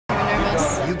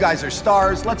Yes. You guys are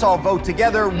stars. Let's all vote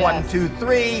together. Yes. 1, 2,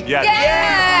 3. Yes.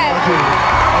 Yeah.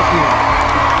 Thank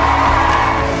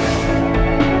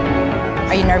you.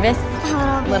 Are you nervous?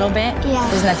 A little bit? Yeah.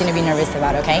 There's nothing to be nervous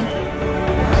about, okay?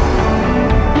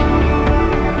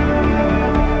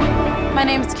 My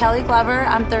name is Kelli Glover.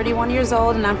 I'm 31 years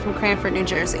old and I'm from Cranford, New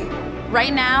Jersey.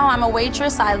 Right now, I'm a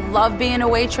waitress. I love being a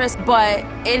waitress, but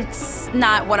it's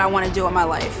not what I want to do in my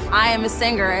life. I am a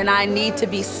singer and I need to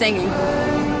be singing.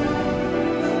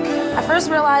 I first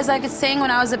realized I could sing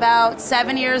when I was about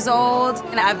 7 years old,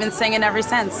 and I've been singing ever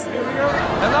since.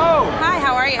 Hello. Hi,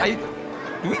 how are you?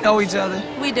 Do we know each other?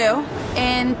 We do.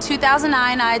 In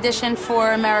 2009, I auditioned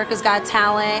for America's Got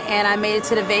Talent, and I made it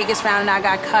to the Vegas round, and I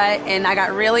got cut, and I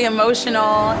got really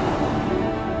emotional.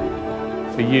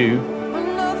 For you,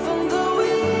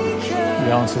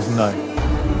 the answer's no.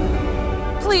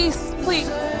 Please, please.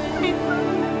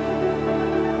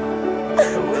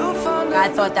 I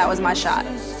thought that was my shot.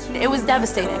 It was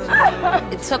devastating.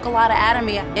 It took a lot out of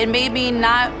me. It made me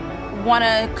not want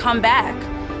to come back.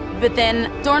 But then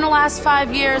during the last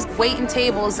 5 years, waiting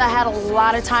tables, I had a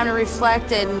lot of time to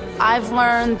reflect, and I've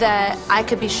learned that I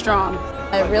could be strong.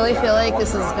 I really feel like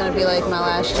this is gonna be like my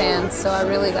last chance, so I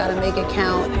really gotta make it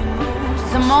count.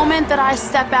 The moment that I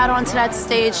step out onto that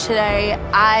stage today,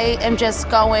 I am just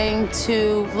going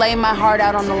to lay my heart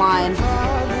out on the line.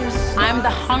 I'm the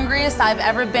hungriest I've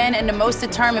ever been and the most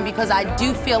determined because I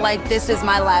do feel like this is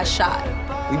my last shot.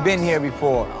 We've been here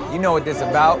before. You know what this is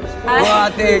about. Go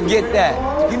out there and get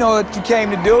that. You know what you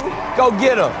came to do. Go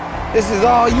get her. This is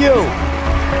all you.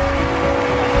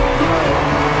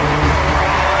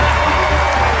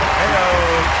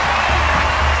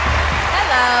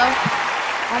 Hello.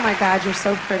 Oh my God, you're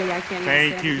so pretty. I can't even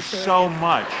Thank you so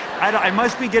much. I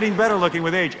must be getting better looking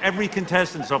with age. Every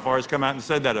contestant so far has come out and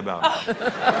said that about me.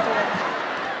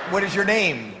 What is your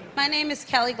name? My name is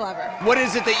Kelli Glover. What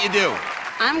is it that you do?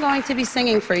 I'm going to be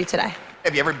singing for you today.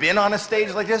 Have you ever been on a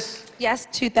stage like this? Yes,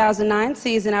 2009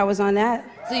 season, I was on that.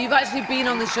 So you've actually been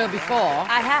on the show before?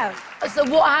 I have. So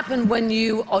what happened when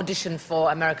you auditioned for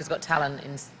America's Got Talent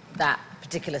in that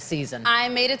particular season? I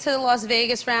made it to the Las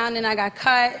Vegas round and I got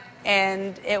cut,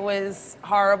 and it was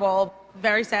horrible.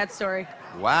 Very sad story.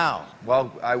 Wow. Well,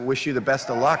 I wish you the best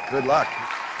of luck. Good luck.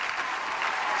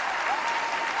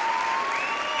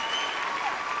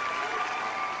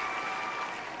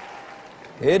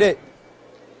 Hit it.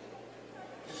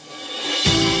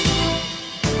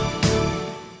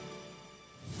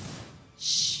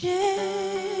 Share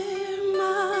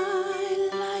my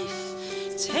life,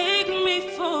 take me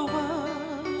for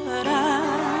what I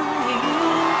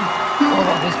am.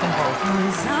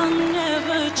 'Cause I'll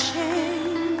never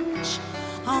change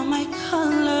all my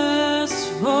colors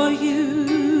for you.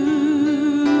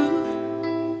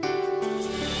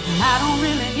 I don't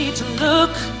really need to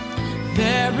look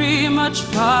very much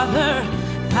farther.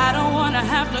 I don't want to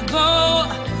have to go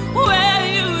where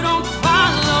you don't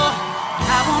follow.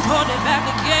 I won't hold it back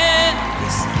again.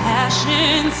 This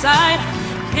passion inside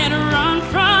can't run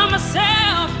from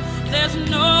myself. There's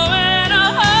nowhere to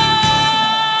hide.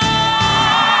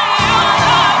 Your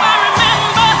love I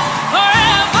remember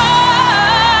forever.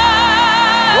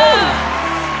 Woo!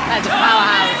 That's a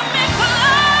powerhouse.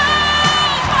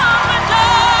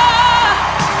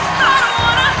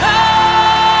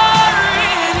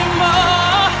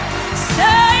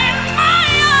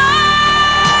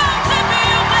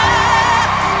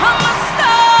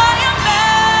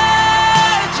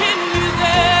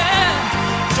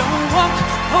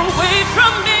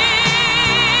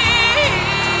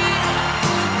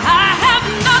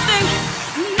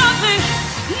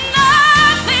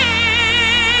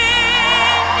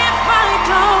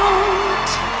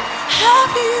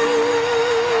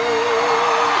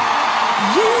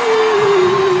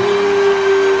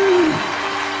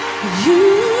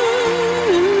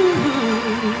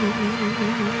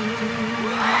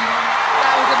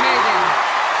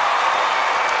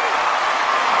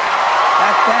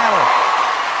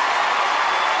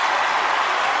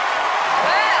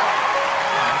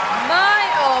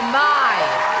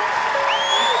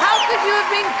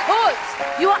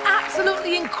 You are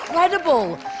absolutely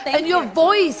incredible. Thank your you.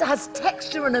 voice has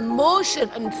texture and emotion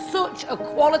and such a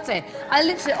quality. I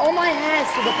literally, all my hair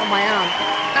stood up on my arm.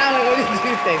 Howie, what did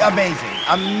you think? Amazing.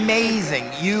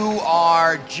 Amazing. You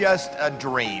are just a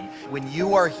dream. When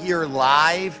you are here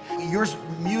live, your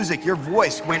music, your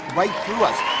voice went right through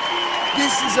us.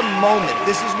 This is a moment.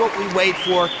 This is what we wait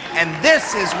for, and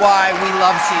this is why we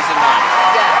love season 9.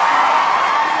 Yes.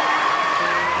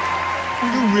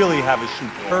 You really have a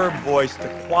superb voice, the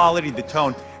quality, the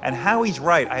tone, and Howie's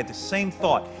right. I had the same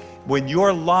thought. When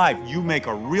you're live, you make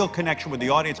a real connection with the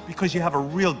audience because you have a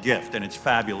real gift, and it's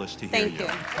fabulous to hear Thank you.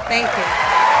 you. Thank you.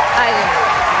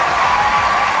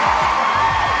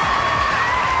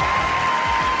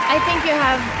 I think you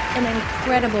have an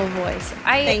incredible voice.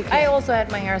 Thank you. I also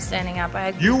had my hair standing up. I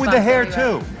had You with the goosebumps hair,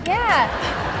 everywhere. too.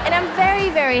 Yeah. And I'm very,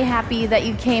 very happy that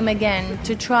you came again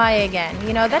to try again.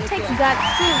 You know, that takes guts,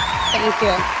 too. Thank you.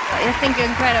 I think you're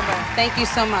incredible. Thank you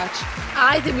so much.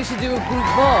 I think we should do a group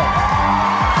ball.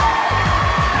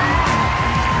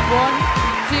 1,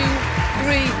 2,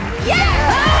 3. Yeah!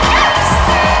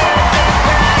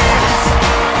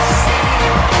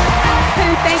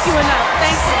 Thank you enough.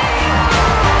 Thank you.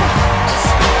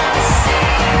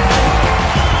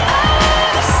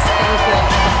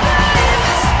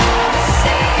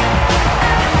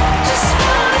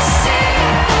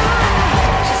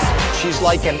 She's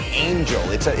like an angel.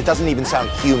 It doesn't even sound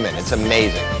human. It's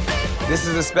amazing. This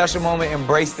is a special moment.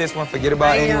 Embrace this one. Forget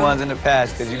about anyone's in the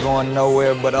past, because you're going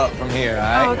nowhere but up from here, all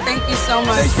right? Oh, thank you so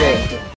much. Take care.